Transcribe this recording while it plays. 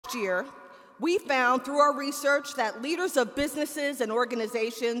Last year, we found through our research that leaders of businesses and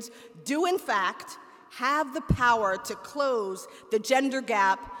organizations do, in fact, have the power to close the gender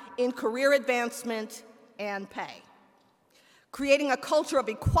gap in career advancement and pay. Creating a culture of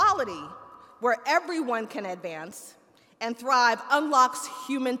equality where everyone can advance and thrive unlocks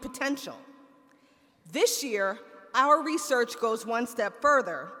human potential. This year, our research goes one step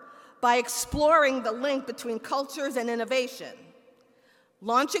further by exploring the link between cultures and innovation.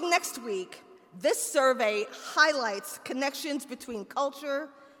 Launching next week, this survey highlights connections between culture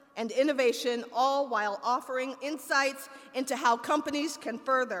and innovation, all while offering insights into how companies can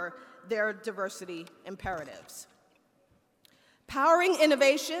further their diversity imperatives. Powering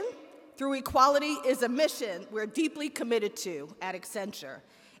innovation through equality is a mission we're deeply committed to at Accenture.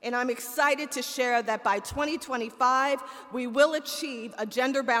 And I'm excited to share that by 2025, we will achieve a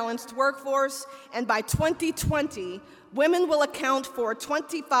gender-balanced workforce, and by 2020, women will account for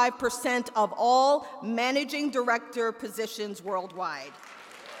 25% of all managing director positions worldwide.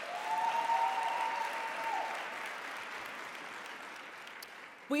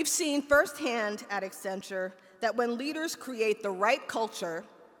 We've seen firsthand at Accenture that when leaders create the right culture,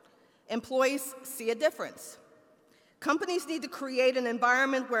 employees see a difference. Companies need to create an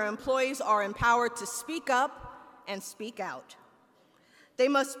environment where employees are empowered to speak up and speak out. They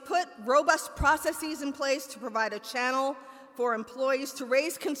must put robust processes in place to provide a channel for employees to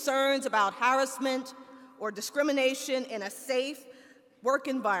raise concerns about harassment or discrimination in a safe work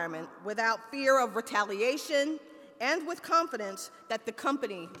environment without fear of retaliation and with confidence that the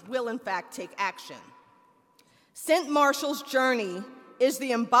company will in fact take action. Cynt Marshall's journey is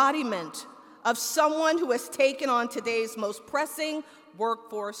the embodiment of someone who has taken on today's most pressing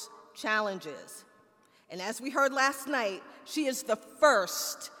workforce challenges. And as we heard last night, she is the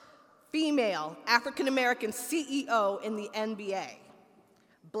first female African-American CEO in the NBA,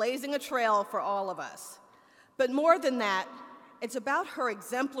 blazing a trail for all of us. But more than that, it's about her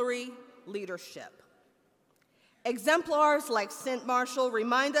exemplary leadership. Exemplars like Cynt Marshall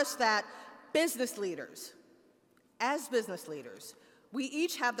remind us that as business leaders, we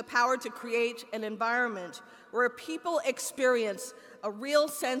each have the power to create an environment where people experience a real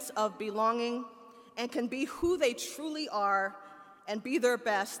sense of belonging and can be who they truly are and be their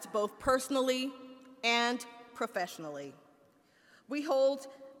best, both personally and professionally. We hold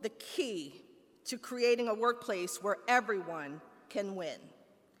the key to creating a workplace where everyone can win.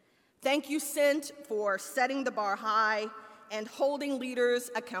 Thank you, Cynt, for setting the bar high and holding leaders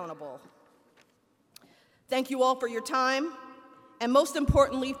accountable. Thank you all for your time, and most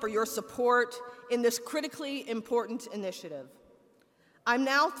importantly, for your support in this critically important initiative. I'm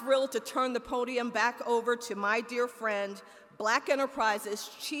now thrilled to turn the podium back over to my dear friend, Black Enterprise's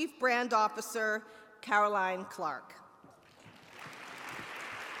Chief Brand Officer, Caroline Clark.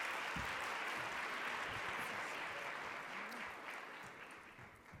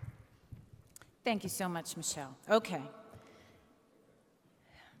 Thank you so much, Michelle. Okay.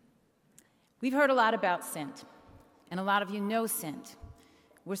 We've heard a lot about Cynt, and a lot of you know Cynt.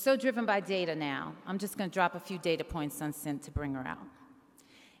 We're so driven by data now. I'm just going to drop a few data points on Cynt to bring her out.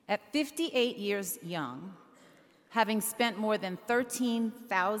 At 58 years young, having spent more than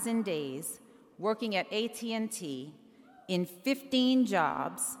 13,000 days working at AT&T in 15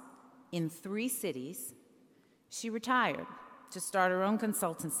 jobs in 3 cities, she retired to start her own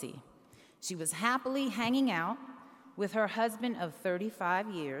consultancy. She was happily hanging out with her husband of 35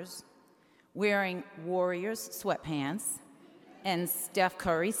 years, wearing Warriors sweatpants and Steph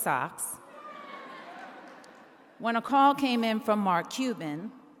Curry socks, when a call came in from Mark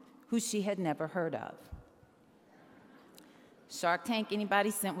Cuban, who she had never heard of. Shark Tank, anybody?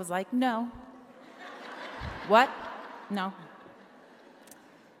 Cynt was like, no. What? No.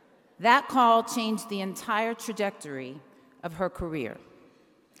 That call changed the entire trajectory of her career.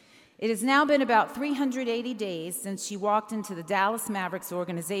 It has now been about 380 days since she walked into the Dallas Mavericks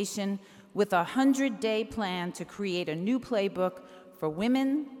organization with a 100-day plan to create a new playbook for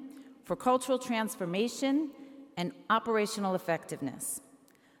women, for cultural transformation, and operational effectiveness.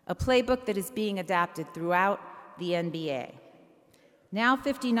 A playbook that is being adapted throughout the NBA. Now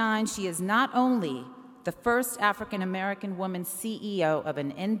 59, she is not only the first African-American woman CEO of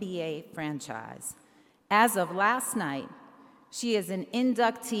an NBA franchise. As of last night, she is an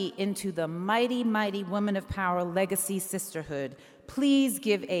inductee into the mighty, mighty Women of Power Legacy Sisterhood. Please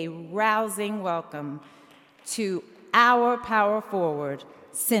give a rousing welcome to our power forward,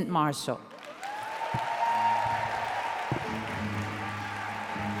 Cynt Marshall.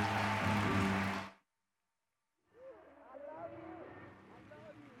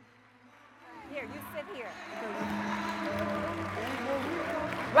 Here, you sit here.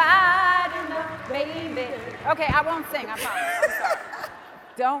 baby. Okay, I won't sing, I promise. I'm sorry.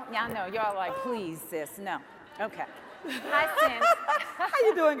 Don't, I know, y'all like, please, sis, no. Okay. Hi, Cynt. How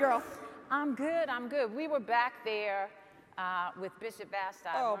you doing, girl? I'm good, I'm good. We were back there with Bishop Vashti.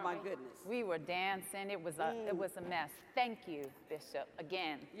 Oh, my goodness. We were dancing. It was a mess. Thank you, Bishop,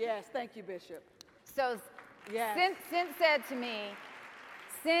 again. Yes, thank you, Bishop. So Yes. Cynt said to me,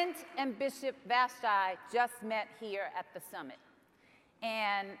 Cynt and Bishop Vashti just met here at the summit.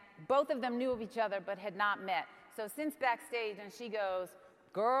 And both of them knew of each other but had not met. So Cynt's backstage and she goes,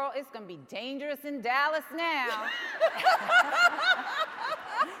 girl, it's going to be dangerous in Dallas now.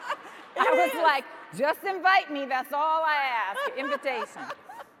 I was like, just invite me. That's all I ask, invitation.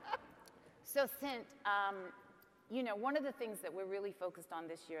 So Cynt, you know, one of the things that we're really focused on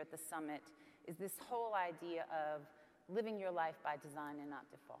this year at the summit is this whole idea of living your life by design and not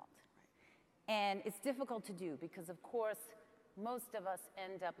default. And it's difficult to do because, of course, most of us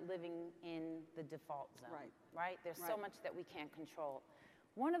end up living in the default zone, right? There's so much that we can't control.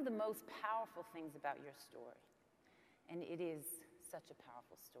 One of the most powerful things about your story, and it is such a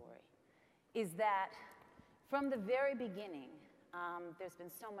powerful story, is that from the very beginning, there's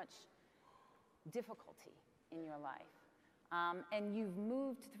been so much difficulty in your life. And you've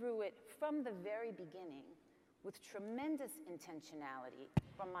moved through it from the very beginning with tremendous intentionality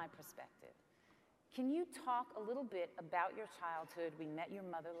from my perspective. Can you talk a little bit about your childhood? We met your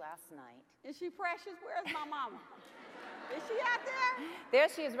mother last night. Is she precious? Where's my mama? Is she out there? There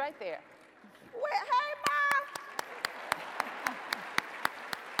she is, right there. Where? Hey, Mom!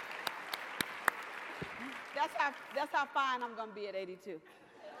 That's how fine I'm gonna be at 82.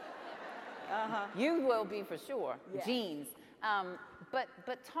 You will be for sure. Yes. Genes.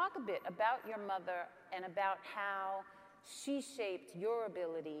 But talk a bit about your mother and about how she shaped your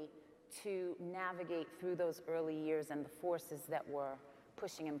ability to navigate through those early years and the forces that were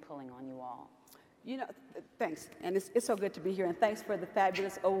pushing and pulling on you all. You know, thanks. And it's so good to be here. And thanks for the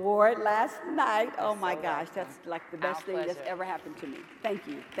fabulous award last night. Oh, my gosh. That's like the best thing that's ever happened to me. Thank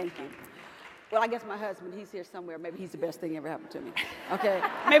you. Thank you. Well, I guess my husband, he's here somewhere. Maybe he's the best thing ever happened to me. Okay.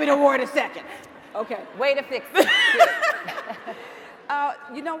 Maybe the award is second. Okay. Way to fix it.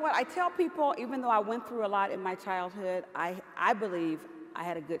 You know what? I tell people, even though I went through a lot in my childhood, I believe I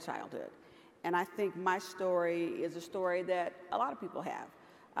had a good childhood. And I think my story is a story that a lot of people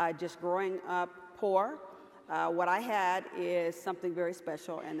have. Just growing up poor, what I had is something very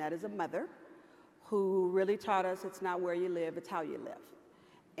special, and that is a mother who really taught us it's not where you live, it's how you live.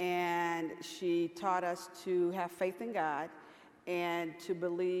 And she taught us to have faith in God and to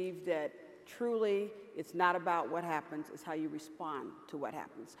believe that truly it's not about what happens, it's how you respond to what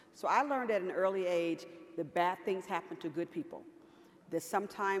happens. So I learned at an early age that bad things happen to good people, that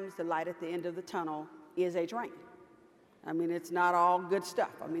sometimes the light at the end of the tunnel is a drain. I mean, it's not all good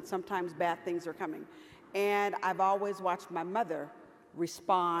stuff. I mean, sometimes bad things are coming. And I've always watched my mother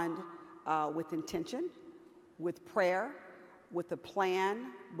respond with intention, with prayer, with a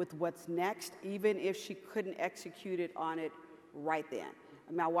plan, with what's next, even if she couldn't execute it on it right then.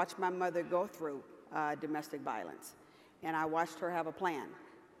 I mean, I watched my mother go through domestic violence, and I watched her have a plan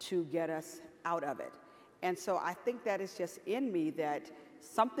to get us out of it. And so I think that is just in me that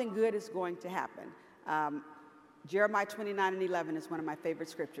something good is going to happen. Jeremiah 29:11 is one of my favorite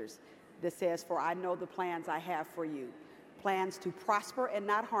scriptures that says, "For I know the plans I have for you, plans to prosper and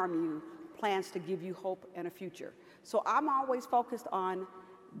not harm you, plans to give you hope and a future." So I'm always focused on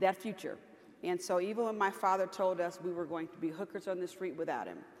that future. And so even when my father told us we were going to be hookers on the street without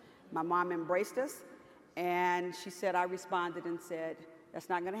him, my mom embraced us, and she said, I responded and said, that's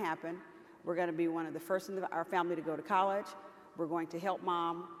not going to happen. We're going to be one of the first in our family to go to college. We're going to help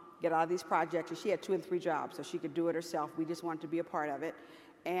mom get out of these projects. And she had 2 and 3 jobs, so she could do it herself. We just wanted to be a part of it.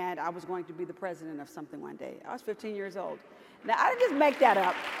 And I was going to be the president of something one day. I was 15 years old. Now, I didn't just make that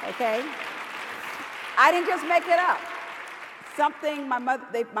up, okay? I didn't just make it up. Something, my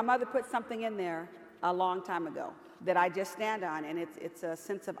mother put something in there a long time ago that I just stand on, and it's a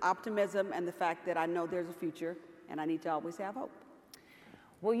sense of optimism and the fact that I know there's a future, and I need to always have hope.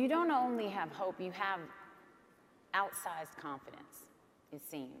 Well, you don't only have hope, you have outsized confidence, it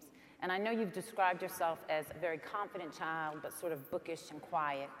seems. And I know you've described yourself as a very confident child, but sort of bookish and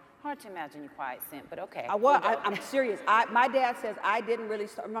quiet. Hard to imagine you quiet, Cynt, but okay. I'm serious. My dad says I didn't really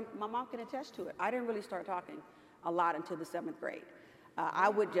start, my mom can attest to it, I didn't really start talking a lot until the 7th grade. I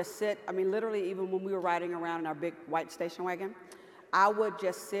would just sit, I mean, literally even when we were riding around in our big white station wagon, I would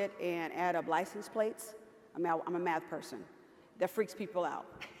just sit and add up license plates. I mean, I'm a math person. That freaks people out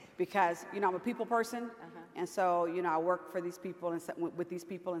because, you know, I'm a people person. And so, you know, I work for these people and with these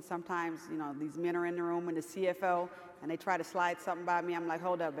people, and sometimes, you know, these men are in the room and the CFO, and they try to slide something by me. I'm like,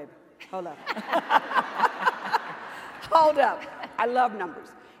 hold up, baby. Hold up. Hold up. I love numbers.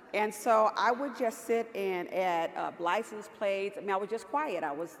 And so I would just sit and add license plates. I mean, I was just quiet.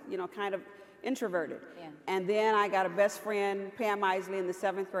 I was, kind of introverted. Yeah. And then I got a best friend, Pam Isley, in the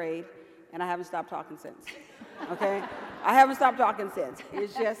 7th grade, and I haven't stopped talking since. Okay? I haven't stopped talking since.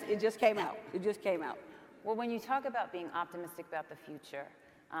 It just came out. It just came out. Well, when you talk about being optimistic about the future,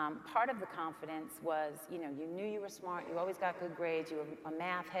 part of the confidence was, you knew you were smart, you always got good grades, you were a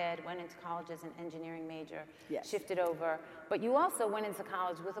math head, went into college as an engineering major, Yes. shifted over, but you also went into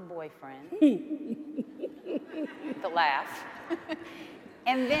college with a boyfriend. The laugh.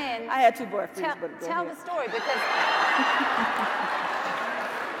 And then... I had 2 boyfriends, but go tell ahead. the story, because...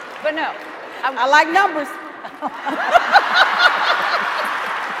 But no. I like numbers.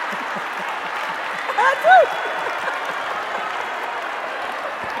 I do.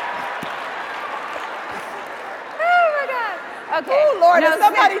 Oh, my God. Okay. Oh, Lord, No, if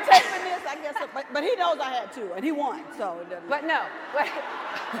somebody taping this, I guess, but he knows I had 2, and he won, so it doesn't But no.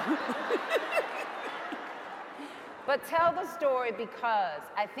 But tell the story, because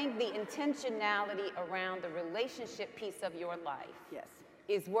I think the intentionality around the relationship piece of your life Yes.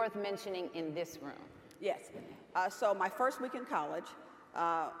 is worth mentioning in this room. Yes. So my first week in college,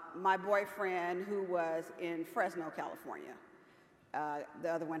 my boyfriend, who was in Fresno, California, the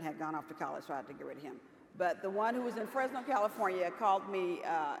other one had gone off to college, so I had to get rid of him. But the one who was in Fresno, California, called me,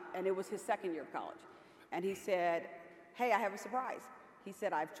 and it was his 2nd year of college. And he said, hey, I have a surprise. He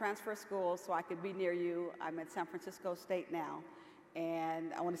said, I've transferred schools so I could be near you. I'm at San Francisco State now,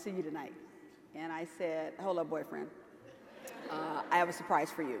 and I want to see you tonight. And I said, hold up, boyfriend. I have a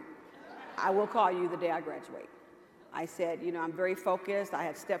surprise for you. I will call you the day I graduate. I said, I'm very focused. I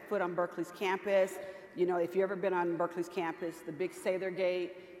have stepped foot on Berkeley's campus. If you've ever been on Berkeley's campus, the big Sather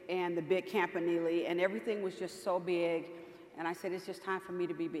Gate and the big Campanile, and everything was just so big. And I said, it's just time for me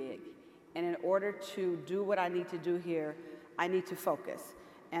to be big. And in order to do what I need to do here, I need to focus.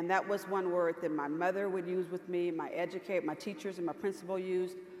 And that was one word that my mother would use with me, my teachers and my principal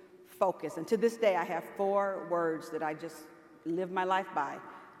used, focus. And to this day, I have 4 words that I just live my life by: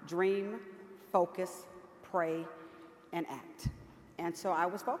 dream, focus, pray, and act. And so I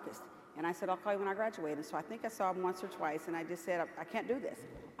was focused. And I said, I'll call you when I graduate. And so I think I saw him once or twice, and I just said, I can't do this.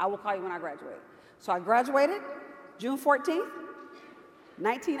 I will call you when I graduate. So I graduated June 14th,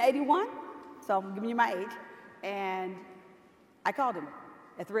 1981. So I'm giving you my age. And I called him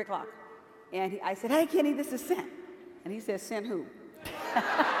at 3 o'clock. And I said, hey, Kenny, this is Cynt. And he said, Cynt who?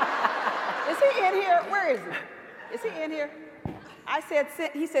 Is he in here? Where is he? Is he in here? I said,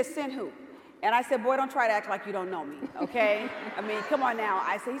 Cynt. He said, Cynt who? And I said, boy, don't try to act like you don't know me, okay? I mean, come on now.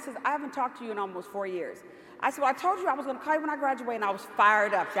 He says, I haven't talked to you in almost 4 years. I said, well, I told you I was going to call you when I graduate, and I was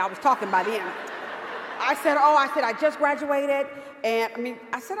fired up. See, I was talking by then. I said, I just graduated, and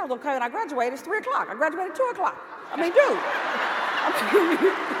I said I was going to call you when I graduated. It's 3 o'clock. I graduated at 2 o'clock. Dude.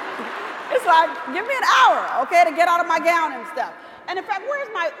 It's like, give me an hour, okay, to get out of my gown and stuff. And in fact, where's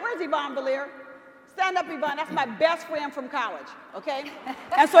Yvonne Valier? Stand up, Yvonne. That's my best friend from college, okay?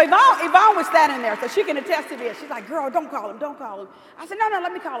 And so Yvonne was standing there, so she can attest to this. She's like, girl, don't call him, don't call him. I said, no,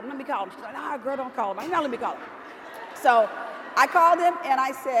 let me call him. She's like, nah, girl, don't call him. I said, no, let me call him. So I called him, and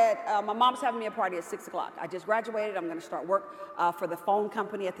I said, my mom's having me a party at 6 o'clock. I just graduated. I'm going to start work for the phone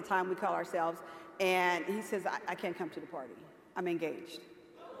company at the time we call ourselves. And he says, I can't come to the party. I'm engaged.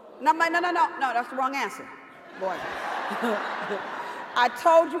 And I'm like, no, that's the wrong answer, boy. I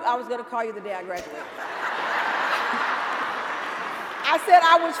told you I was going to call you the day I graduated. I said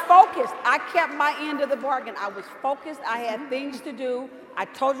I was focused. I kept my end of the bargain. I was focused. I had things to do. I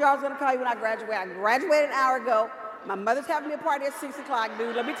told you I was going to call you when I graduated. I graduated an hour ago. My mother's having me a party at 6 o'clock,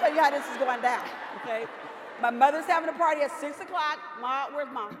 dude. Let me tell you how this is going down, okay? My mother's having a party at 6 o'clock. Where's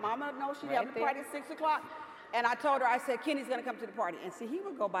Mom? Mama knows she's having a party at 6 o'clock. And I told her, I said, Kenny's going to come to the party. And see, he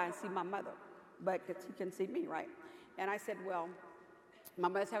would go by and see my mother, but he couldn't see me, right? And I said, well, my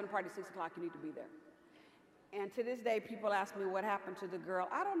mother's having a party at 6 o'clock. You need to be there. And to this day, people ask me what happened to the girl.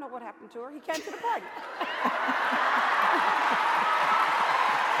 I don't know what happened to her. He came to the party.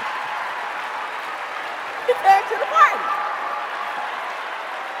 He came to the party.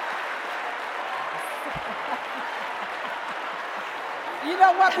 You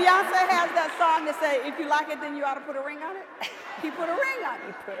know what? Beyonce has that song that say, if you like it, then you ought to put a ring on it. He put a ring on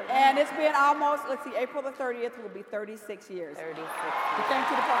it. And it's been almost, let's see, April the 30th will be 36 years. 36 years. He came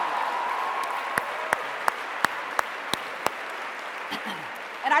to the party.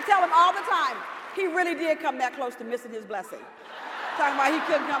 And I tell him all the time, he really did come that close to missing his blessing. Talking about he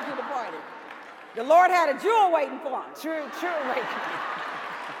couldn't come to the party. The Lord had a jewel waiting for him. True waiting.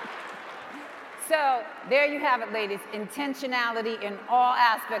 So there you have it, ladies. Intentionality in all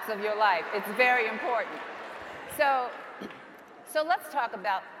aspects of your life. It's very important. So let's talk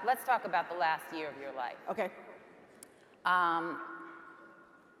about the last year of your life. Okay.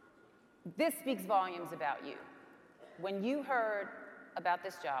 This speaks volumes about you. When you heard about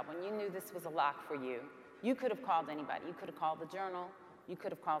this job, when you knew this was a lock for you, you could have called anybody. You could have called the Journal. You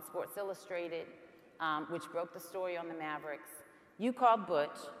could have called Sports Illustrated, which broke the story on the Mavericks. You called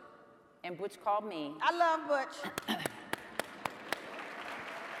Butch, and Butch called me. I love Butch.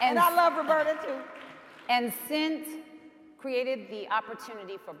 And I love Roberta, too. And Cynt created the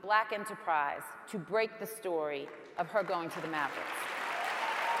opportunity for Black enterprise to break the story of her going to the Mavericks.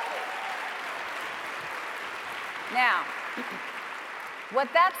 Now,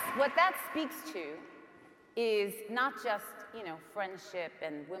 what that speaks to is not just, friendship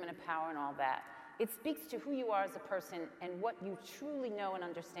and women of power and all that. It speaks to who you are as a person and what you truly know and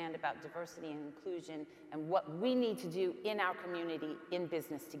understand about diversity and inclusion and what we need to do in our community in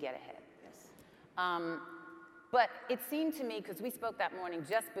business to get ahead. Yes. But it seemed to me, because we spoke that morning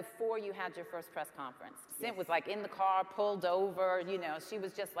just before you had your first press conference, Cynt was like in the car, pulled over, she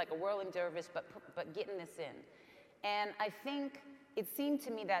was just like a whirling dervish, but getting this in. And I think it seemed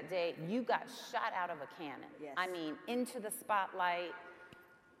to me that day you got shot out of a cannon. Yes. I mean, into the spotlight.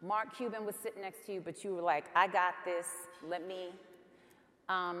 Mark Cuban was sitting next to you, but you were like, I got this, let me.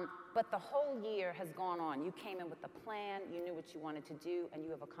 But the whole year has gone on. You came in with a plan, you knew what you wanted to do, and you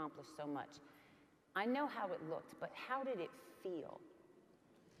have accomplished so much. I know how it looked, but how did it feel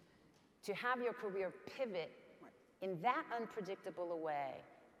to have your career pivot in that unpredictable a way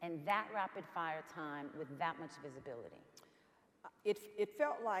and that rapid fire time with that much visibility? It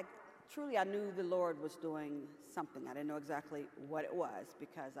felt like, truly, I knew the Lord was doing something. I didn't know exactly what it was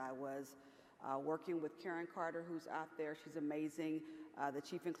because I was working with Karen Carter, who's out there. She's amazing, the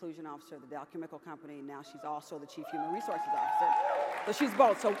Chief Inclusion Officer of the Dow Chemical Company. Now she's also the Chief Human Resources Officer. So she's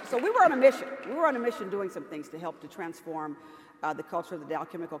both. So we were on a mission. We were on a mission doing some things to help to transform the culture of the Dow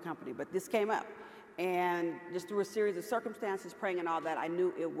Chemical Company. But this came up. And just through a series of circumstances, praying and all that, I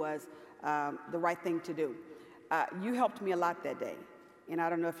knew it was the right thing to do. You helped me a lot that day. And I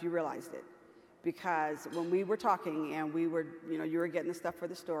don't know if you realized it, because when we were talking and we were, you were getting the stuff for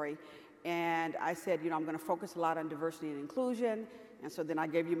the story, and I said, I'm going to focus a lot on diversity and inclusion, and so then I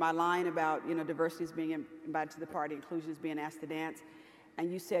gave you my line about, diversity is being invited to the party, inclusion is being asked to dance,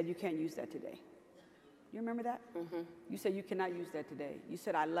 and you said you can't use that today. You remember that? Mm-hmm. You said you cannot use that today. You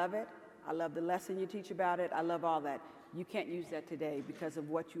said, I love it. I love the lesson you teach about it. I love all that. You can't use that today because of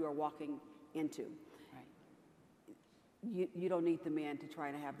what you are walking into. You don't need the men to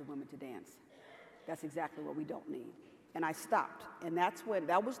try to have the women to dance. That's exactly what we don't need. And I stopped. And that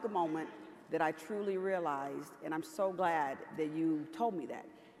was the moment that I truly realized, and I'm so glad that you told me that.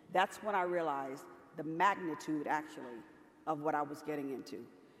 That's when I realized the magnitude, actually, of what I was getting into.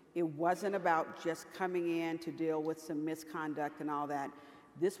 It wasn't about just coming in to deal with some misconduct and all that.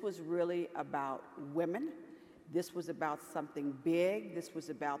 This was really about women. This was about something big. This was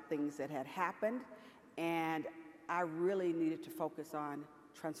about things that had happened. And I really needed to focus on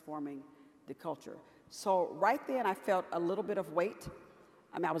transforming the culture. So right then, I felt a little bit of weight.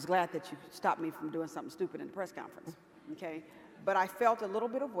 I mean, I was glad that you stopped me from doing something stupid in the press conference, okay? But I felt a little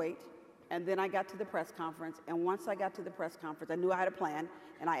bit of weight, and then I got to the press conference, and once I got to the press conference, I knew I had a plan,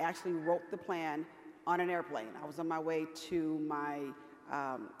 and I actually wrote the plan on an airplane. I was on my way to my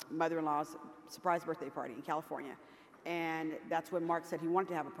mother-in-law's surprise birthday party in California, and that's when Mark said he wanted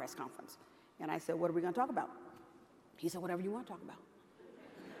to have a press conference. And I said, what are we going to talk about? He said, whatever you want to talk about.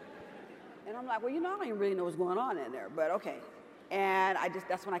 And I'm like, well, I don't even really know what's going on in there, but okay. And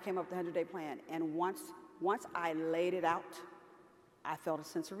that's when I came up with the 100-day plan. And once I laid it out, I felt a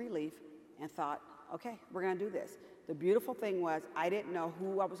sense of relief and thought, okay, we're going to do this. The beautiful thing was I didn't know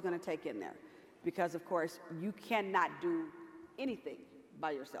who I was going to take in there because, of course, you cannot do anything by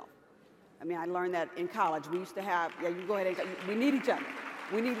yourself. I mean, I learned that in college. We used to have, you go ahead and we need each other.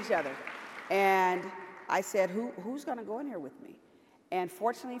 We need each other. And I said, who's going to go in here with me? And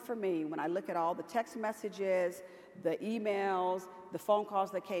fortunately for me, when I look at all the text messages, the emails, the phone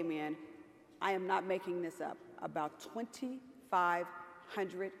calls that came in, I am not making this up. About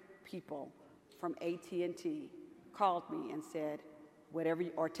 2,500 people from AT&T called me and said,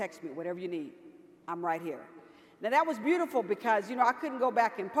 or text me, whatever you need, I'm right here. Now that was beautiful because, I couldn't go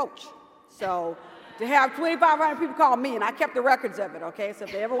back and poach. So to have 2,500 people call me, and I kept the records of it, okay? So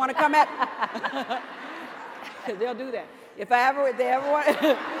if they ever want to come at me, they'll do that. If they ever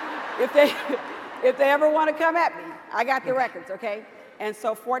want to come at me, I got the records, okay? And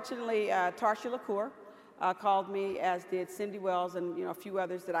so fortunately, Tarsha LaCour called me, as did Cindy Wells and a few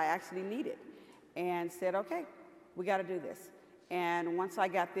others that I actually needed. and said, okay, we got to do this. And once I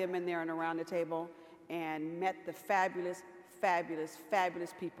got them in there and around the table and met the fabulous, fabulous,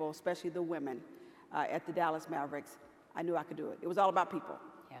 fabulous people, especially the women at the Dallas Mavericks, I knew I could do it. It was all about people.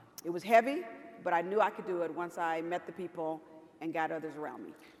 Yeah. It was heavy, but I knew I could do it once I met the people and got others around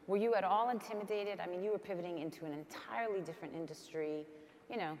me. Were you at all intimidated? I mean, you were pivoting into an entirely different industry.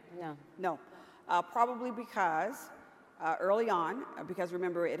 You know, no. No, probably because early on, because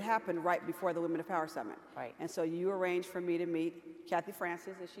remember, it happened right before the Women of Power Summit. Right. And so you arranged for me to meet Kathy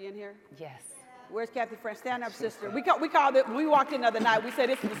Francis. Is she in here? Yes. Where's Kathy Francis? Stand up, sister. We called it, we walked in the other night, we said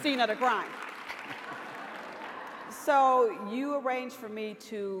this is the scene of the crime. So you arranged for me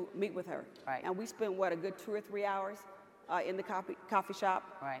to meet with her. Right. And we spent, what, a good 2 or 3 hours in the coffee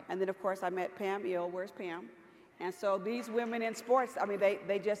shop. Right. And then, of course, I met Pam Ill. Where's Pam? And so these women in sports, I mean,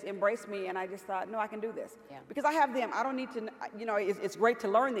 they just embraced me, and I just thought, no, I can do this. Yeah. Because I have them. I don't need to, you know, it's great to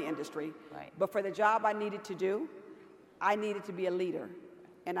learn the industry. Right. But for the job I needed to do, I needed to be a leader.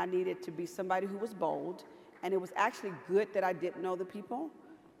 And I needed to be somebody who was bold. And it was actually good that I didn't know the people,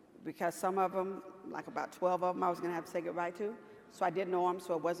 because some of them, like about 12 of them, I was going to have to say goodbye to. So I didn't know them,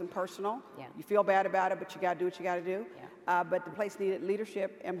 so it wasn't personal. Yeah. You feel bad about it, but you got to do what you got to do. Yeah. But the place needed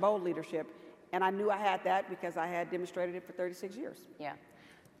leadership and bold leadership. And I knew I had that because I had demonstrated it for 36 years. Yeah.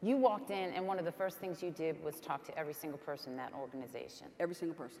 You walked in, and one of the first things you did was talk to every single person in that organization. Every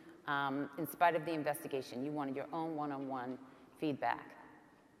single person. In spite of the investigation, you wanted your own one-on-one feedback.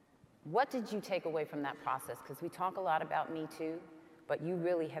 What did you take away from that process? Because we talk a lot about Me Too, but you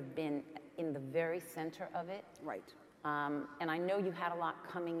really have been in the very center of it. Right. And I know you had a lot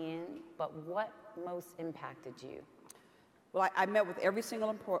coming in, but what most impacted you? Well, I met with every single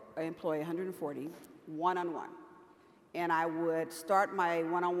employee, 140, one-on-one. And I would start my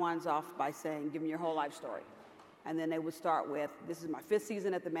one-on-ones off by saying, give me your whole life story. And then they would start with, this is my 5th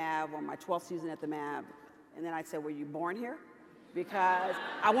season at the MAV or my 12th season at the MAV. And then I'd say, were you born here? Because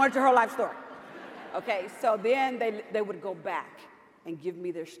I wanted your whole life story. Okay, so then they would go back and give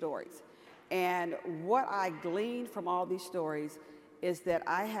me their stories. And what I gleaned from all these stories is that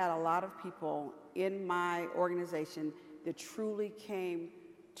I had a lot of people in my organization that truly came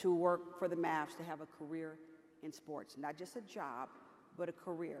to work for the Mavs to have a career in sports. Not just a job, but a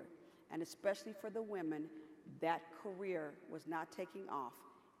career. And especially for the women, that career was not taking off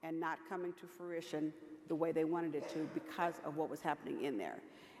and not coming to fruition the way they wanted it to because of what was happening in there.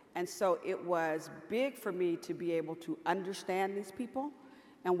 And so it was big for me to be able to understand these people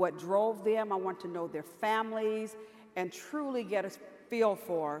and what drove them. I want to know their families and truly get a feel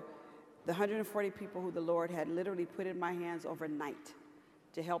for the 140 people who the Lord had literally put in my hands overnight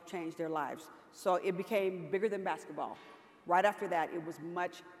to help change their lives. So it became bigger than basketball. Right after that, it was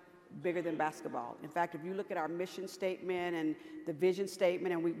much bigger than basketball. In fact, if you look at our mission statement and the vision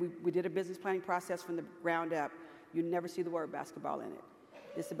statement, and we did a business planning process from the ground up, you never see the word basketball in it.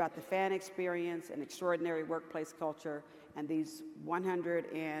 It's about the fan experience and extraordinary workplace culture and these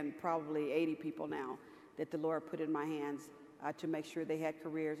 180 people now that the Lord put in my hands to make sure they had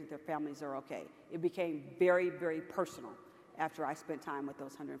careers and their families are okay. It became very, very personal after I spent time with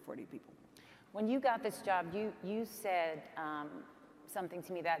those 140 people. When you got this job, you said something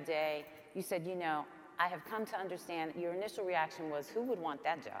to me that day. You said, you know, I have come to understand, your initial reaction was, who would want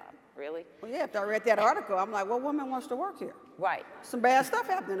that job, really? Well, yeah, after I read that article, I'm like, what woman wants to work here? Right. Some bad stuff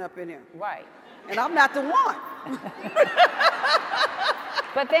happening up in here. Right. And I'm not the one.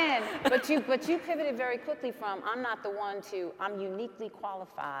 But you pivoted very quickly from, I'm not the one to, I'm uniquely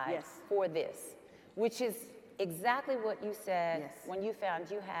qualified for this, which is exactly what you said when you found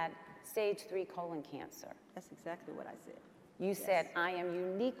you had stage 3 colon cancer. That's exactly what I said. You said, I am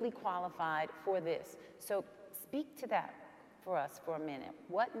uniquely qualified for this. So speak to that for us for a minute.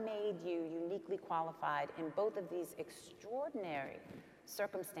 What made you uniquely qualified in both of these extraordinary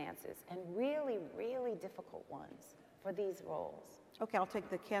circumstances and really, really difficult ones for these roles? Okay, I'll take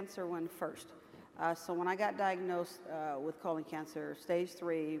the cancer one first. So when I got diagnosed with colon cancer, stage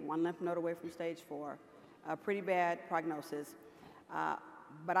 3, 1 lymph node away from stage 4, a pretty bad prognosis,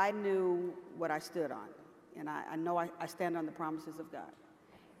 but I knew what I stood on. And I know I stand on the promises of God.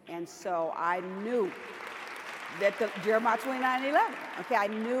 And so I knew that Jeremiah 29:11, okay, I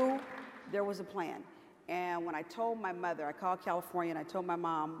knew there was a plan. And when I told my mother, I called California and I told my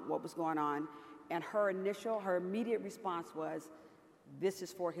mom what was going on, and her immediate response was, this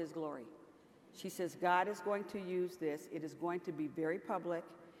is for his glory. She says, God is going to use this. It is going to be very public,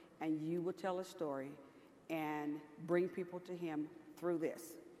 and you will tell a story and bring people to him through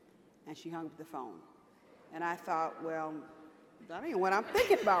this. And she hung up the phone. And I thought, well, that ain't what I'm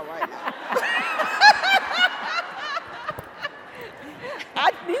thinking about right now.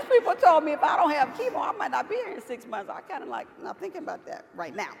 These people told me if I don't have chemo, I might not be here in 6 months. I kind of like not thinking about that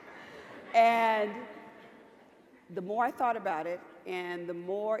right now. And the more I thought about it, and the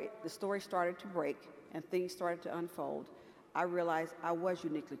more the story started to break and things started to unfold, I realized I was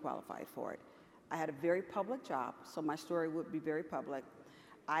uniquely qualified for it. I had a very public job, so my story would be very public.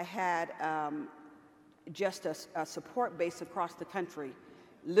 I had just a support base across the country,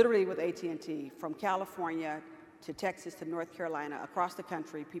 literally with AT&T, from California to Texas to North Carolina, across the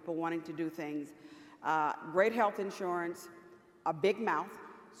country, people wanting to do things. Great health insurance, a big mouth,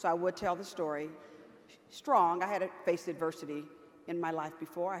 so I would tell the story. Strong, I had faced adversity in my life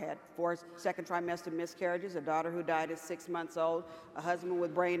before. I had 4 second trimester miscarriages, a daughter who died at 6 months old, a husband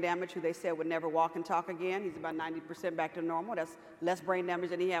with brain damage who they said would never walk and talk again. He's about 90% back to normal. That's less brain damage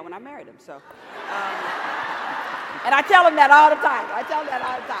than he had when I married him. So, and I tell him that all the time.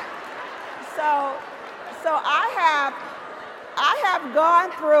 So I have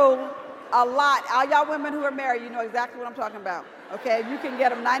gone through a lot. All y'all women who are married, you know exactly what I'm talking about. Okay, if you can get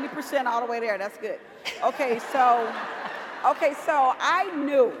them 90% all the way there, that's good. Okay, so I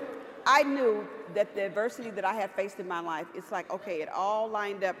knew that the adversity that I had faced in my life, it's like, okay, it all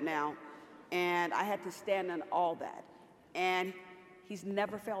lined up now, and I had to stand on all that. And he's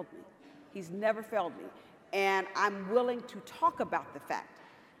never failed me. He's never failed me. And I'm willing to talk about the fact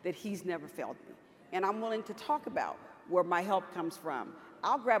that he's never failed me. And I'm willing to talk about where my help comes from.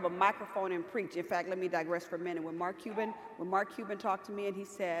 I'll grab a microphone and preach. In fact, let me digress for a minute. When Mark Cuban talked to me and he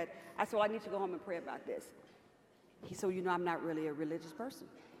said, I said, well, I need to go home and pray about this. He said, well, you know, I'm not really a religious person.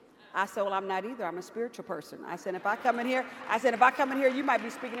 I said, well, I'm not either. I'm a spiritual person. I said, if I come in here, you might be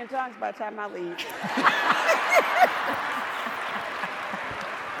speaking in tongues by the time I leave.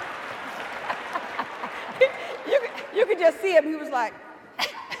 You could just see him. He was like,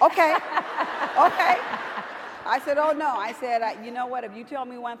 okay. I said, oh, no. I said, you know what? If you tell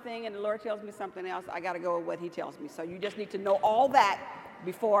me one thing and the Lord tells me something else, I got to go with what he tells me. So you just need to know all that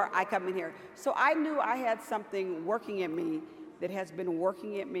before I come in here. So I knew I had something working in me that has been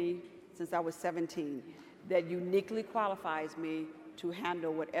working at me since I was 17 that uniquely qualifies me to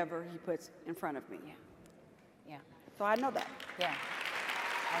handle whatever he puts in front of me. Yeah. So I know that. Yeah.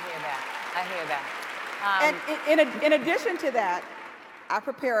 I hear that. And in addition to that, I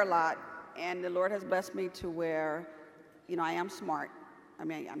prepare a lot, and the Lord has blessed me to where, you know, I am smart. I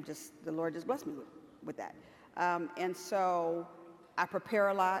mean, the Lord just blessed me with that. And so I prepare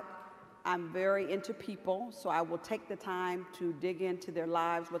a lot. I'm very into people, so I will take the time to dig into their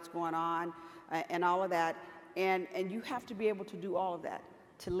lives, what's going on, and all of that. And you have to be able to do all of that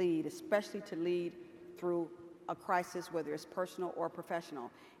to lead, especially to lead through a crisis, whether it's personal or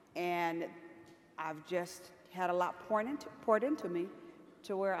professional. And I've just had a lot poured into me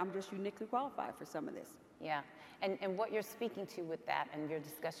to where I'm just uniquely qualified for some of this. Yeah, and what you're speaking to with that and your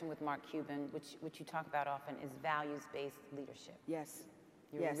discussion with Mark Cuban, which you talk about often, is values-based leadership. Yes.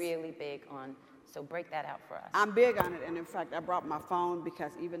 You're really big on, so break that out for us. I'm big on it, and in fact, I brought my phone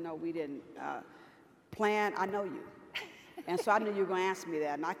because even though we didn't plan, I know you. And so I knew you were going to ask me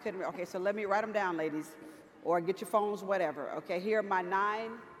that, and I couldn't, okay, so let me write them down, ladies, or get your phones, whatever. Okay, here are my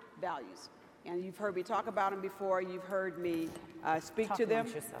 9 values. And you've heard me talk about them before. You've heard me speak to them.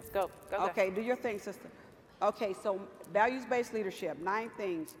 Yourself. Go. Okay, do your thing, sister. Okay, so values-based leadership, 9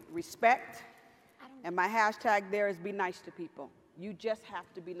 things. Respect, and my hashtag there is be nice to people. You just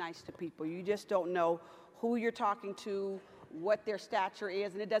have to be nice to people. You just don't know who you're talking to, what their stature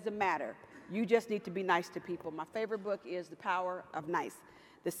is, and it doesn't matter. You just need to be nice to people. My favorite book is The Power of Nice.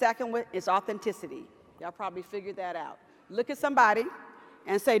 The second one is authenticity. Y'all probably figured that out. Look at somebody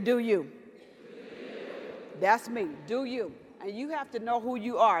and say, do you. That's me. Do you. And you have to know who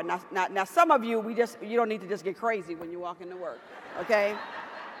you are. Now some of you, you don't need to just get crazy when you walk into work, okay?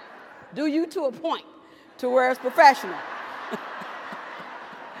 Do you to a point to where it's professional.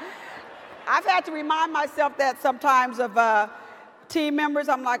 I've had to remind myself that sometimes of team members.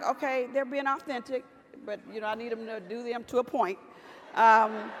 I'm like, okay, they're being authentic, but you know, I need them to do them to a point.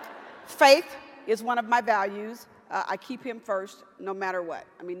 Faith is one of my values. I keep him first no matter what.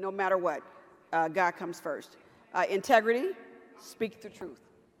 I mean, no matter what, God comes first. Integrity, speak the truth.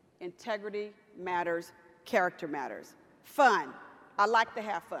 Integrity matters, character matters. Fun, I like to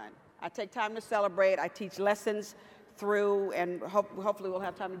have fun. I take time to celebrate. I teach lessons through, and hopefully we'll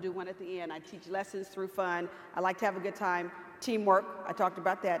have time to do one at the end. I teach lessons through fun. I like to have a good time. Teamwork, I talked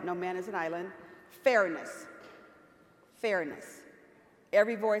about that. No man is an island. Fairness.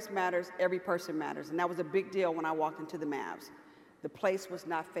 Every voice matters, every person matters. And that was a big deal when I walked into the Mavs. The place was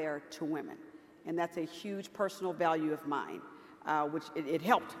not fair to women. And that's a huge personal value of mine, which it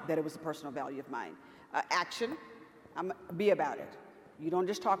helped that it was a personal value of mine. Action, be about it. You don't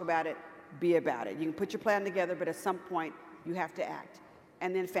just talk about it, be about it. You can put your plan together, but at some point, you have to act.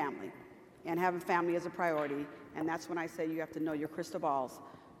 And then family. And having family is a priority. And that's when I say you have to know your crystal balls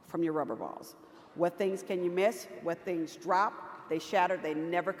from your rubber balls. What things can you miss? What things drop? They shatter, they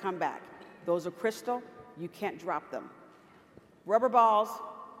never come back. Those are crystal, you can't drop them. Rubber balls,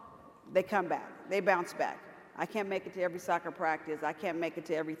 they come back, they bounce back. I can't make it to every soccer practice, I can't make it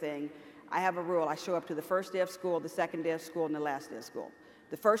to everything. I have a rule, I show up to the first day of school, the second day of school, and the last day of school.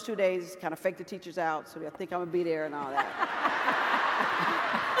 The first 2 days, kind of fake the teachers out, so they think I'm gonna be there and all that.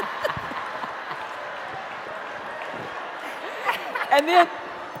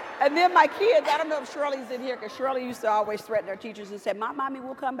 And then my kids, I don't know if Shirley's in here, because Shirley used to always threaten her teachers and say, my mommy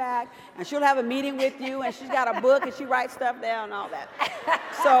will come back, and she'll have a meeting with you, and she's got a book, and she writes stuff down and all that.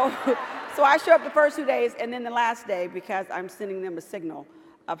 So I show up the first 2 days, and then the last day, because I'm sending them a signal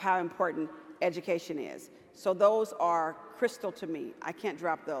of how important education is. So those are crystal to me. I can't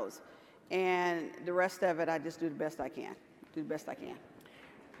drop those. And the rest of it, I just do the best I can. Do the best I can.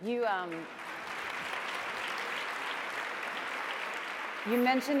 You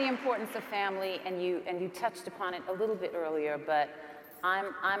mentioned the importance of family, and you touched upon it a little bit earlier, but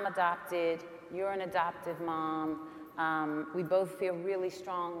I'm adopted, you're an adoptive mom. We both feel really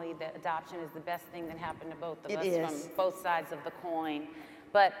strongly that adoption is the best thing that happened to both of us from both sides of the coin.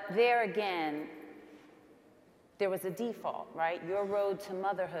 But there again, there was a default, right? Your road to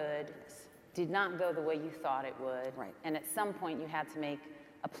motherhood did not go the way you thought it would. Right. And at some point you had to make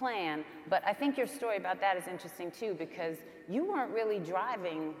a plan. But I think your story about that is interesting too, because you weren't really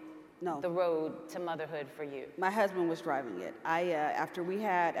driving the road to motherhood for you. My husband was driving it. After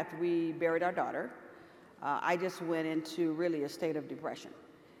we buried our daughter, I just went into really a state of depression.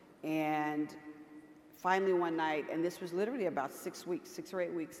 And finally one night, and this was literally about 6 or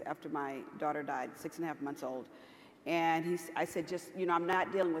 8 weeks after my daughter died, 6.5 months old. And I said, I'm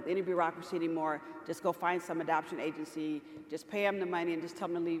not dealing with any bureaucracy anymore. Just go find some adoption agency, just pay them the money and just tell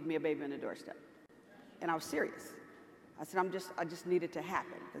them to leave me a baby on the doorstep. And I was serious. I said, I just need it to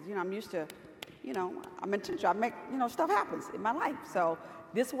happen. Because, I'm used to, I'm intentional. I make, stuff happens in my life. So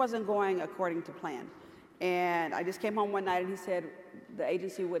this wasn't going according to plan. And I just came home one night and he said the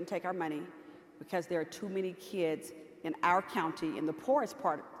agency wouldn't take our money because there are too many kids in our county, in the poorest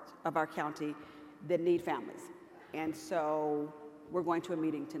part of our county, that need families. And so we're going to a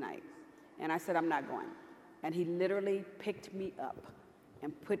meeting tonight. And I said, I'm not going. And he literally picked me up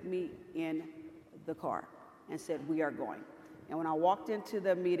and put me in the car and said, we are going. And when I walked into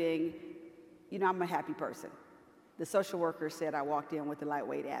the meeting, I'm a happy person. The social worker said I walked in with a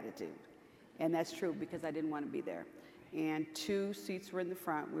lightweight attitude. And that's true because I didn't want to be there. And 2 seats were in the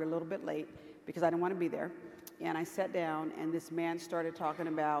front. We were a little bit late because I didn't want to be there. And I sat down and this man started talking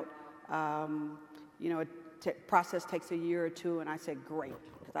about, process takes a year or 2, and I said, great,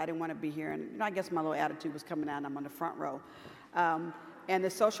 because I didn't want to be here. And I guess my little attitude was coming out, and I'm on the front row. And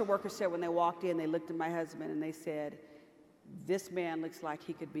the social worker said when they walked in, they looked at my husband, and they said, this man looks like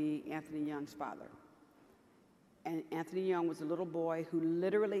he could be Anthony Young's father. And Anthony Young was a little boy who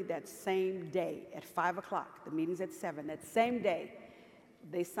literally that same day at 5 o'clock, the meeting's at 7, that same day,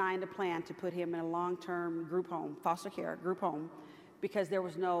 they signed a plan to put him in a long-term group home, foster care group home, because there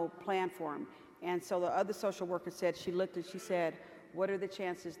was no plan for him. And so the other social worker said, she looked and she said, what are the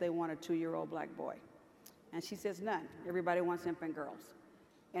chances they want a 2-year-old black boy? And she says, none. Everybody wants infant girls.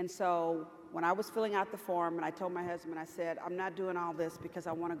 And so when I was filling out the form and I told my husband, I said, I'm not doing all this because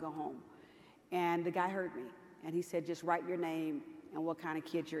I want to go home. And the guy heard me. And he said, just write your name and what kind of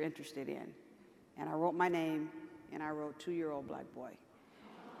kid you're interested in. And I wrote my name and I wrote 2-year-old black boy.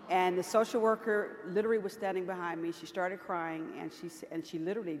 And the social worker literally was standing behind me. She started crying, and she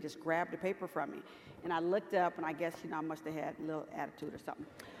literally just grabbed the paper from me. And I looked up, and I guess, I must have had a little attitude or something.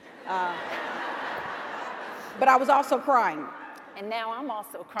 But I was also crying. And now I'm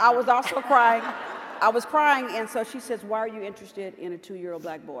also crying. I was also crying. I was crying, and so she says, why are you interested in a 2-year-old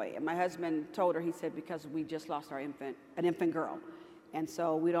black boy? And my husband told her, he said, because we just lost an infant girl. And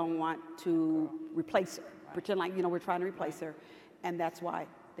so we don't want to replace her, pretend like, we're trying to replace her. And that's why.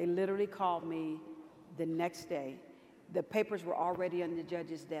 They literally called me the next day. The papers were already on the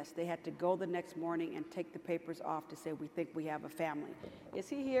judge's desk. They had to go the next morning and take the papers off to say, we think we have a family. Is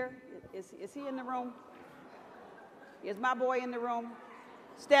he here? Is he in the room? Is my boy in the room?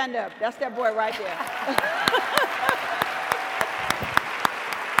 Stand up. That's that boy right there.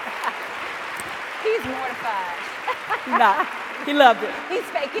 He's mortified. He's not. He loved it. He's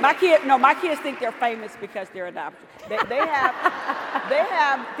faking My kids think they're famous because they're adopted. They have,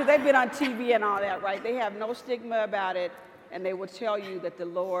 because they've been on TV and all that, right? They have no stigma about it, and they will tell you that the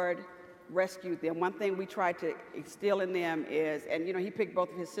Lord rescued them. One thing we tried to instill in them is, and you know, he picked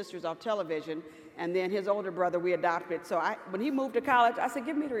both of his sisters off television, and then his older brother we adopted. So when he moved to college, I said,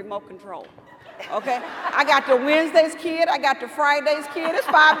 give me the remote control. Okay? I got the Wednesdays kid, I got the Fridays kid, it's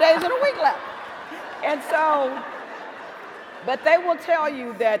 5 days in a week left. And so, but they will tell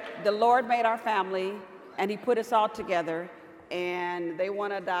you that the Lord made our family and he put us all together, and they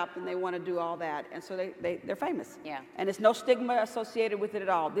want to adopt and they want to do all that. And so they're famous. Yeah. And there's no stigma associated with it at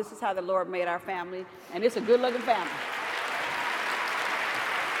all. This is how the Lord made our family, and it's a good looking family.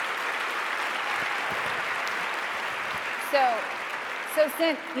 So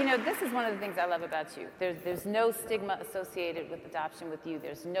Cynt, you know, this is one of the things I love about you. There's no stigma associated with adoption with you.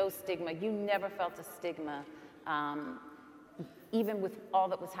 There's no stigma. You never felt a stigma, even with all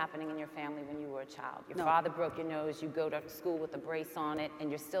that was happening in your family when you were a child. Your father broke your nose, you go to school with a brace on it, and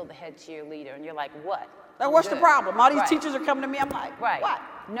you're still the head cheerleader, and you're like, what? Now, what's the problem? All these teachers are coming to me, I'm like, what?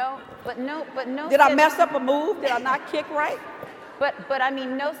 No. Did I mess up a move? Did I not kick right? But I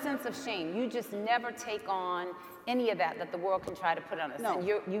mean, no sense of shame. You just never take on any of that the world can try to put on us. No. And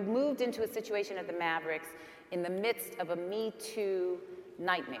you moved into a situation at the Mavericks in the midst of a Me Too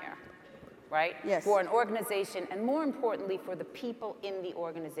nightmare, right? Yes. For an organization, and more importantly, for the people in the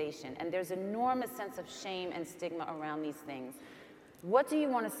organization. And there's enormous sense of shame and stigma around these things. What do you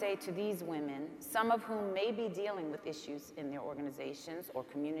want to say to these women, some of whom may be dealing with issues in their organizations or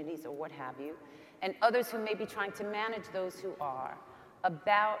communities or what have you, and others who may be trying to manage those who are,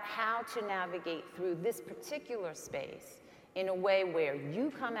 about how to navigate through this particular space in a way where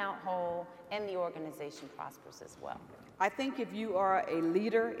you come out whole and the organization prospers as well? I think if you are a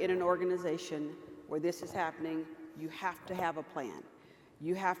leader in an organization where this is happening, you have to have a plan.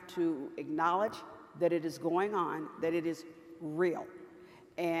 You have to acknowledge that it is going on, that it is real,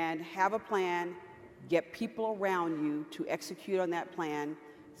 and have a plan, get people around you to execute on that plan,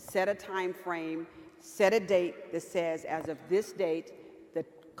 set a time frame, set a date that says, as of this date, the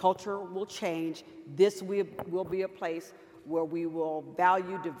culture will change. This will be a place where we will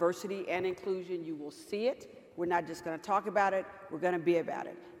value diversity and inclusion. You will see it. We're not just going to talk about it, we're going to be about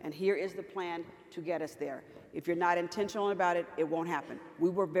it. And here is the plan to get us there. If you're not intentional about it, it won't happen. We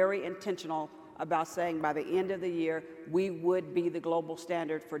were very intentional about saying by the end of the year, we would be the global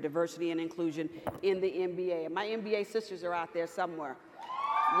standard for diversity and inclusion in the NBA. And my NBA sisters are out there somewhere.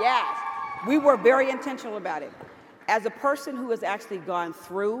 Yes, we were very intentional about it. As a person who has actually gone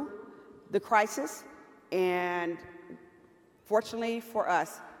through the crisis, and fortunately for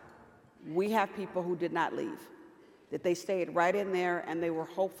us, we have people who did not leave, that they stayed right in there and they were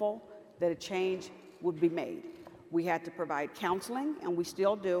hopeful that a change would be made. We had to provide counseling, and we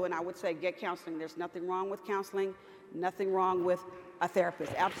still do, and I would say get counseling. There's nothing wrong with counseling, nothing wrong with a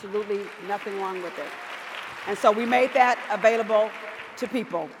therapist, absolutely nothing wrong with it. And so we made that available to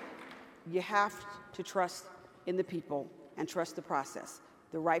people. You have to trust in the people and trust the process.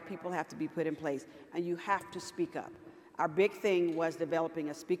 The right people have to be put in place, and you have to speak up. Our big thing was developing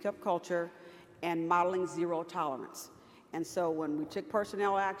a speak-up culture and modeling zero tolerance. And so when we took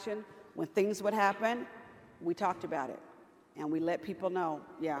personnel action, when things would happen, we talked about it, and we let people know,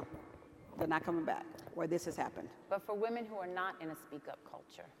 yeah, they're not coming back, or this has happened. But for women who are not in a speak-up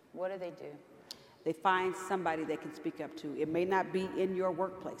culture, what do? They find somebody they can speak up to. It may not be in your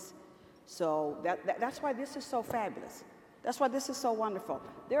workplace. So that's why this is so fabulous. That's why this is so wonderful.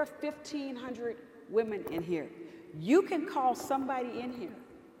 There are 1,500 women in here. You can call somebody in here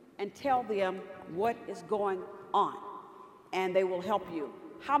and tell them what is going on, and they will help you.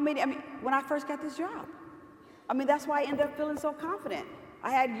 How many, when I first got this job, that's why I ended up feeling so confident.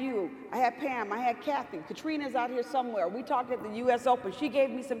 I had you, I had Pam, I had Kathy. Katrina's out here somewhere. We talked at the U.S. Open. She gave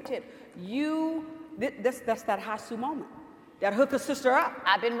me some tips. That's that Hasu moment. That hook a sister up.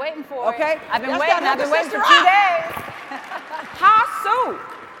 I've been waiting for it. Okay? I've been waiting for 2 days. Hasu.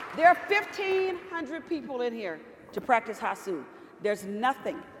 There are 1,500 people in here to practice Hasu. There's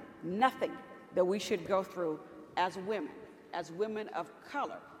nothing that we should go through as women of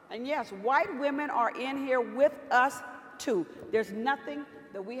color. And yes, white women are in here with us too. There's nothing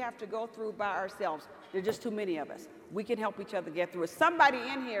that we have to go through by ourselves. There are just too many of us. We can help each other get through it. Somebody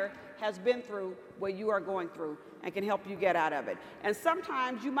in here has been through what you are going through and can help you get out of it. And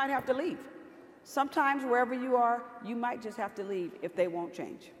sometimes you might have to leave. Sometimes wherever you are, you might just have to leave if they won't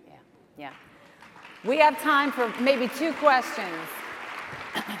change. Yeah. We have time for maybe 2 questions.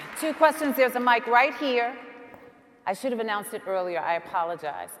 2 questions. There's a mic right here. I should have announced it earlier. I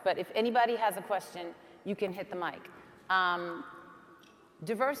apologize. But if anybody has a question, you can hit the mic.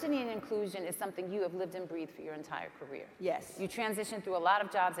 Diversity and inclusion is something you have lived and breathed for your entire career. Yes. You transitioned through a lot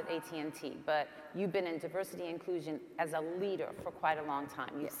of jobs at AT&T, but you've been in diversity and inclusion as a leader for quite a long time.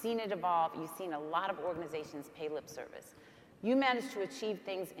 You've seen it evolve. You've seen a lot of organizations pay lip service. You managed to achieve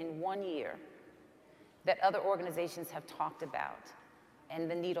things in 1 year that other organizations have talked about, and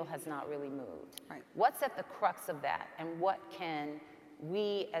the needle has not really moved. Right. What's at the crux of that, and what can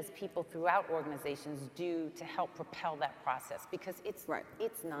we as people throughout organizations do to help propel that process? Because it's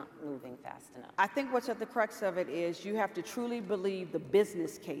not moving fast enough. I think what's at the crux of it is you have to truly believe the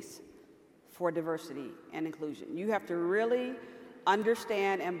business case for diversity and inclusion. You have to really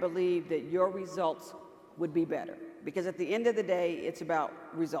understand and believe that your results would be better. Because at the end of the day, it's about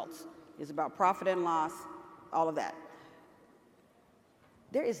results. It's about profit and loss, all of that.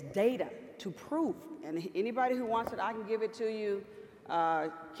 There is data to prove, and anybody who wants it, I can give it to you.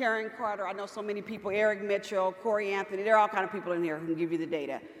 Karen Carter, I know so many people, Eric Mitchell, Corey Anthony, there are all kind of people in here who can give you the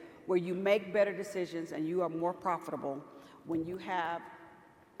data, where you make better decisions and you are more profitable when you have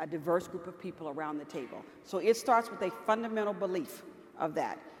a diverse group of people around the table. So it starts with a fundamental belief of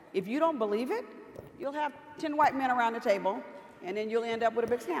that. If you don't believe it, you'll have 10 white men around the table and then you'll end up with a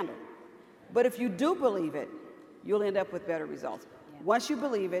big scandal. But if you do believe it, you'll end up with better results. Once you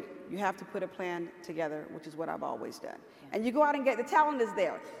believe it, you have to put a plan together, which is what I've always done. And you go out and get, the talent is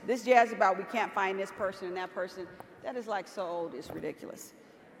there. This jazz about we can't find this person and that person, that is like so old, it's ridiculous.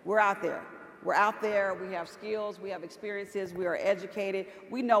 We're out there. We're out there, we have skills, we have experiences, we are educated,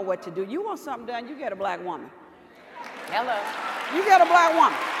 we know what to do. You want something done, you get a black woman. Hello. You get a black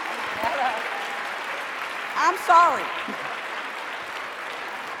woman. Hello. I'm sorry.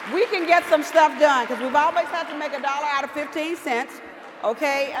 We can get some stuff done, because we've always had to make $1 out of 15 cents.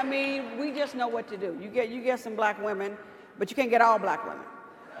 Okay, I mean, we just know what to do. You get some black women, but you can't get all black women.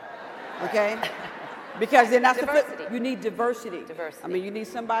 Okay? Because then that's diversity. You need diversity. Diversity. I mean, you need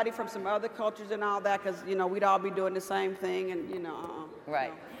somebody from some other cultures and all that, because we'd all be doing the same thing, and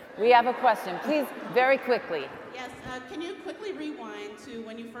Right. We have a question, please, very quickly. Yes, can you quickly rewind to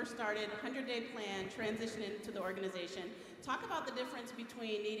when you first started 100-day plan, transition into the organization? Talk about the difference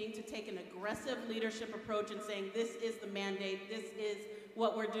between needing to take an aggressive leadership approach and saying this is the mandate, this is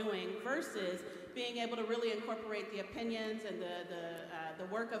what we're doing, versus being able to really incorporate the opinions and the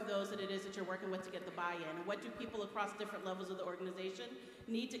work of those that it is that you're working with to get the buy-in. And what do people across different levels of the organization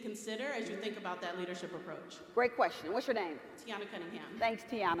need to consider as you think about that leadership approach? Great question. What's your name? Tiana Cunningham. Thanks,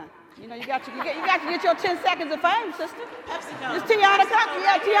 Tiana. You got to get your 10 seconds of fame, sister. PepsiCo. It's Tiana Cunningham.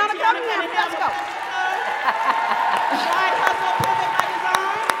 Yeah, Tiana Cunningham. Let's go. Side Hustle, Pivot by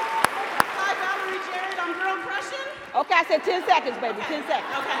Design. Hi, Valerie Jarrett on Girl Crushing. Okay, I said 10 seconds, baby. 10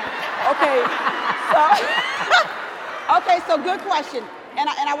 seconds. Okay. Okay, so good question. And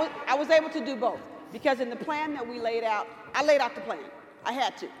I was able to do both, because in the plan that we laid out, I laid out the plan. I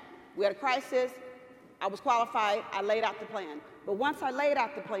had to. We had a crisis. I was qualified. I laid out the plan. But once I laid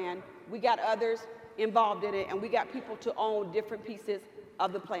out the plan, we got others involved in it, and we got people to own different pieces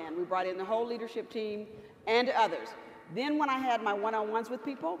of the plan. We brought in the whole leadership team and others. Then when I had my one-on-ones with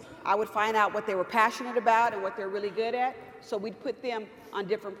people, I would find out what they were passionate about and what they're really good at, so we'd put them on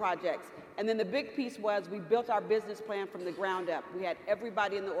different projects. And then the big piece was we built our business plan from the ground up. We had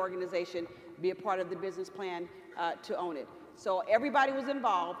everybody in the organization be a part of the business plan to own it. So everybody was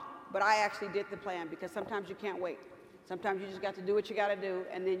involved, but I actually did the plan, because sometimes you can't wait. Sometimes you just got to do what you got to do,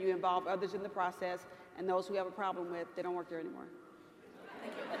 and then you involve others in the process, and those who have a problem with, they don't work there anymore.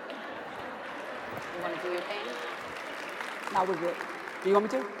 Thank you. You want to do your thing? No, we're good. Do you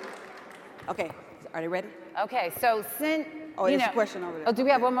want me to? Okay. Are they ready? Okay, so Cynt, Oh, there's a question over there. Oh, do we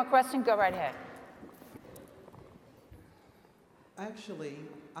have one more question? Go right ahead. Actually,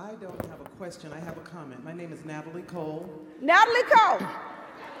 I don't have a question. I have a comment. My name is Natalie Cole. Natalie Cole.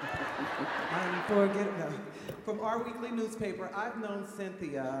 From our weekly newspaper. I've known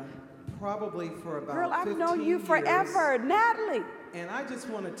Cynthia probably for about Girl, I've 15 known you years. forever. Natalie. And I just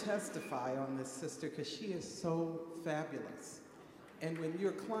want to testify on this sister, because she is so fabulous. And when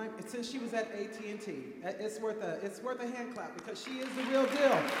you're climbing, since she was at AT&T, it's worth a hand clap, because she is the real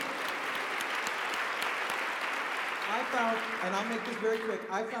deal. I found, and I'll make this very quick,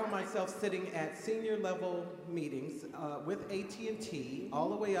 I found myself sitting at senior level meetings with AT&T, all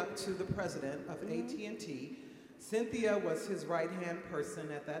the way up to the president of AT&T. Cynthia was his right-hand person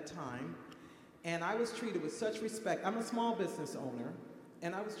at that time, and I was treated with such respect. I'm a small business owner,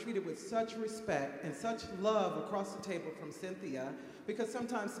 and I was treated with such respect and such love across the table from Cynthia, because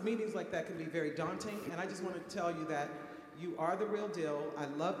sometimes meetings like that can be very daunting, and I just want to tell you that You are the real deal. I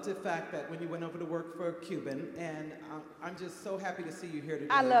love the fact that when you went over to work for Cuban, and I'm just so happy to see you here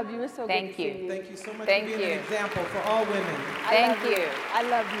today. I love you. It's so good to see you. Thank you so much Thank for being you. an example for all women. Thank you. I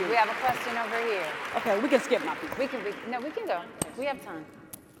love you. We have a question over here. Okay, we can skip my people. We can go. We have time.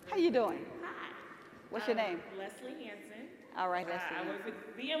 How you doing? Hi. What's your name? Leslie Hansen. All right, Leslie. I work with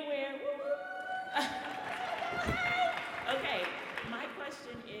VMware. Okay, my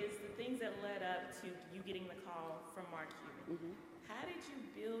question is the things that led up to you getting the call from Mark Cuban. How did you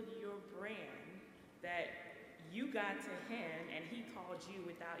build your brand that you got to him and he called you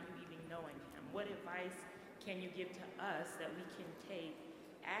without you even knowing him? What advice can you give to us that we can take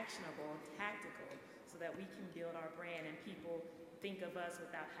actionable, tactical, so that we can build our brand and people think of us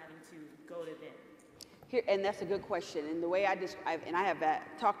without having to go to them? Here, and that's a good question. And the way I have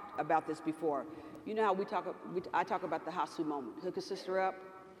talked about this before. You know how I talk about the Hasu moment. Hook a sister up.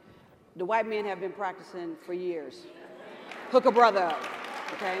 The white men have been practicing for years. Hook a brother up,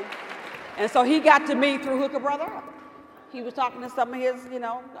 okay? And so he got to me through hook a brother up. He was talking to some of his,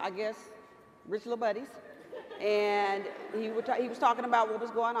 I guess, rich little buddies. And he was talking about what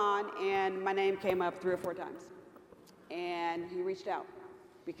was going on, and my name came up 3 or 4 times. And he reached out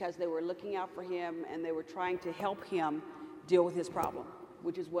because they were looking out for him and they were trying to help him deal with his problem,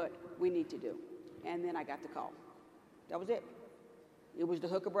 which is what we need to do. And then I got the call. That was it. It was the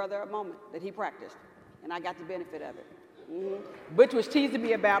hook a brother up moment that he practiced, and I got the benefit of it. Butch was teasing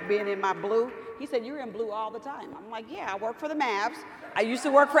me about being in my blue. He said, "You're in blue all the time." I'm like, "Yeah, I work for the Mavs. I used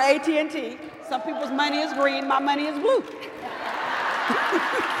to work for AT&T. Some people's money is green, my money is blue."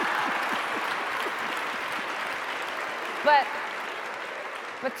 But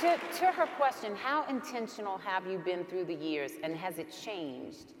to her question, how intentional have you been through the years, and has it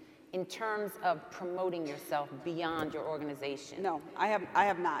changed in terms of promoting yourself beyond your organization? No, I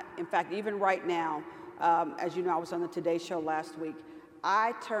have not. In fact, even right now, as you know, I was on the Today Show last week.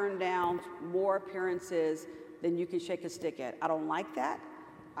 I turn down more appearances than you can shake a stick at. I don't like that.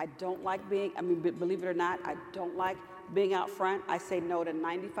 I don't like believe it or not, I don't like being out front. I say no to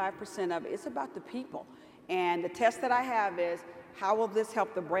 95% of it. It's about the people. And the test that I have is, how will this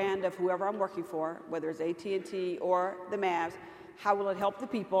help the brand of whoever I'm working for, whether it's AT&T or the Mavs? How will it help the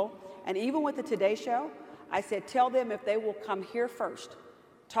people? And even with the Today Show, I said, tell them if they will come here first,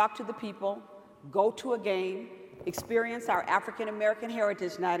 talk to the people, go to a game, experience our African American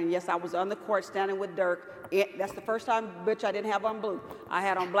Heritage Night. And yes, I was on the court standing with Dirk. That's the first time, bitch, I didn't have on blue. I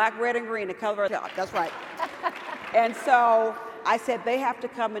had on black, red, and green, the color of the top. That's right. And so I said, they have to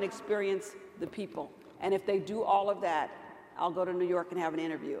come and experience the people. And if they do all of that, I'll go to New York and have an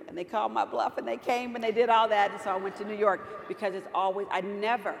interview. And they called my bluff, and they came, and they did all that. And so I went to New York because it's always, I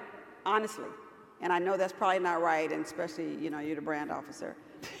never, honestly, and I know that's probably not right, and especially, you're the brand officer.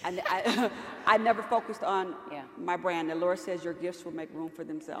 I never focused on my brand. The Lord says your gifts will make room for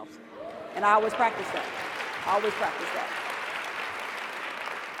themselves. And I always practice that. I always practice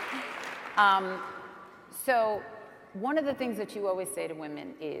that. So one of the things that you always say to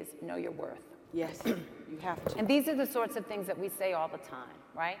women is, know your worth. Yes, you have to. And these are the sorts of things that we say all the time,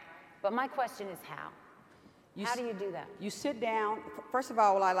 right? But my question is how? How do you do that? You sit down. First of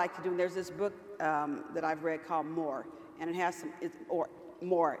all, what I like to do, there's this book that I've read called More, and it has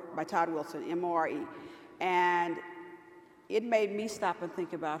More by Todd Wilson, M-O-R-E. And it made me stop and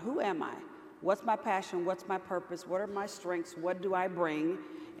think about, who am I? What's my passion? What's my purpose? What are my strengths? What do I bring?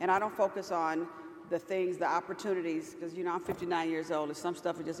 And I don't focus on the things, the opportunities, because I'm 59 years old, and some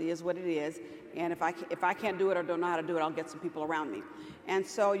stuff it just is what it is. And if I can't do it or don't know how to do it, I'll get some people around me. And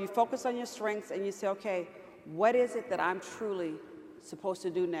so you focus on your strengths and you say, okay, what is it that I'm truly supposed to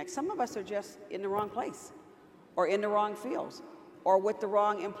do next? Some of us are just in the wrong place, or in the wrong fields, or with the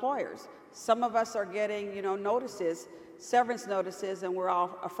wrong employers. Some of us are getting, notices, severance notices, and we're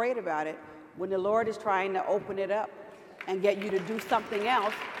all afraid about it, when the Lord is trying to open it up and get you to do something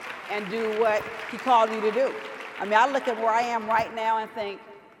else and do what he called you to do. I look at where I am right now and think,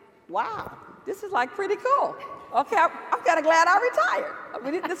 wow, this is like pretty cool. Okay, I'm kind of glad I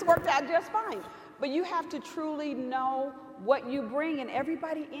retired. This worked out just fine. But you have to truly know what you bring, and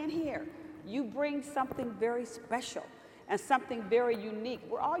everybody in here, you bring something very special and something very unique.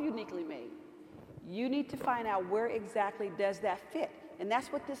 We're all uniquely made. You need to find out where exactly does that fit. And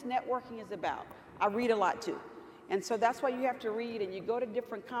that's what this networking is about. I read a lot too. And so that's why you have to read, and you go to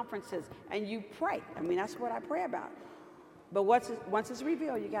different conferences and you pray. That's what I pray about. But once it's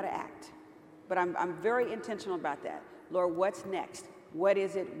revealed, you got to act. But I'm very intentional about that. Lord, what's next? What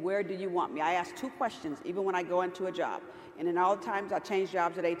is it? Where do you want me? I ask 2 questions, even when I go into a job. And in all the times I changed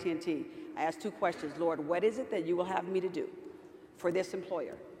jobs at AT&T, I ask 2 questions. Lord, what is it that you will have me to do for this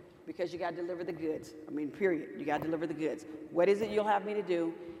employer? because you got to deliver the goods. I mean, period. You got to deliver the goods. What is it you'll have me to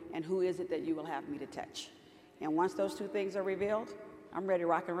do, and who is it that you will have me to touch? And once those two things are revealed, I'm ready to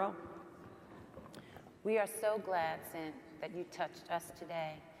rock and roll. We are so glad, Cynt, that you touched us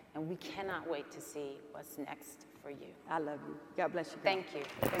today, and we cannot wait to see what's next for you. I love you. God bless you. God. Thank you.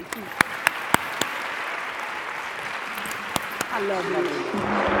 Thank you. I love you.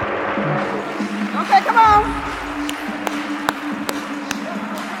 Okay, come on.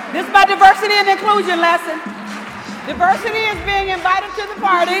 This is my diversity and inclusion lesson. Diversity is being invited to the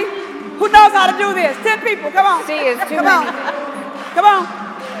party. Who knows how to do this? 10 people, come on. See, it's too come many. on. Come on.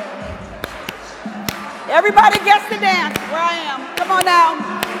 Everybody gets to dance where I am. Come on now.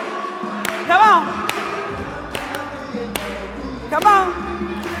 Come on. Come on.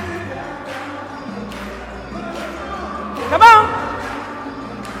 Come on.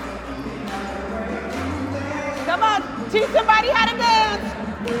 Come on. Teach somebody how to dance.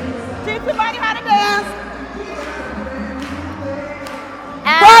 Teach somebody how to dance.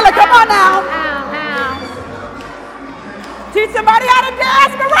 Carla, come on now. Teach somebody how to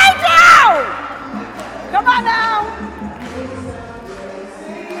dance, but right now. Come on now.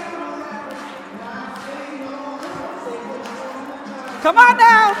 Come on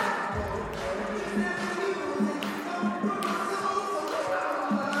now.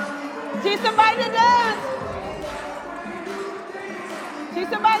 Teach somebody to dance. Teach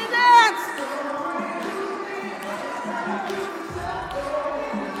somebody to dance.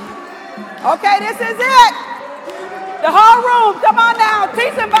 Okay, this is it. The whole room, come on now.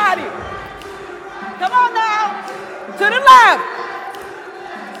 Teach somebody. Come on now. To the left.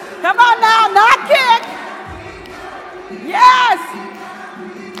 Come on now. Not kick. Yes.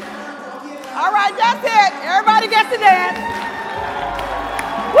 All right, that's it. Everybody gets to dance.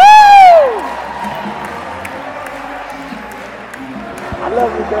 Woo! I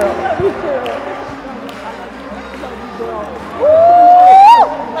love you, girl. I love you, girl. Woo!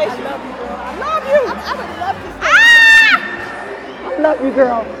 I love you, girl. I love you. I would love to say. I love you,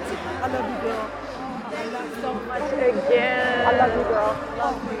 girl. I love you, girl. I love you so much again. I love you, girl. I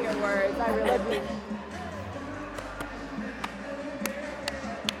love you, your words. I really do.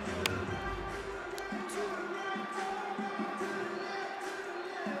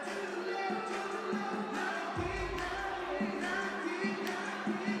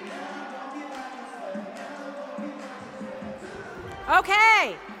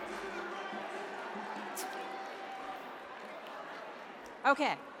 Okay.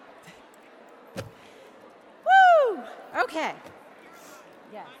 Okay. Woo! Okay.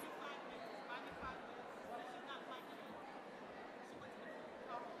 Yes.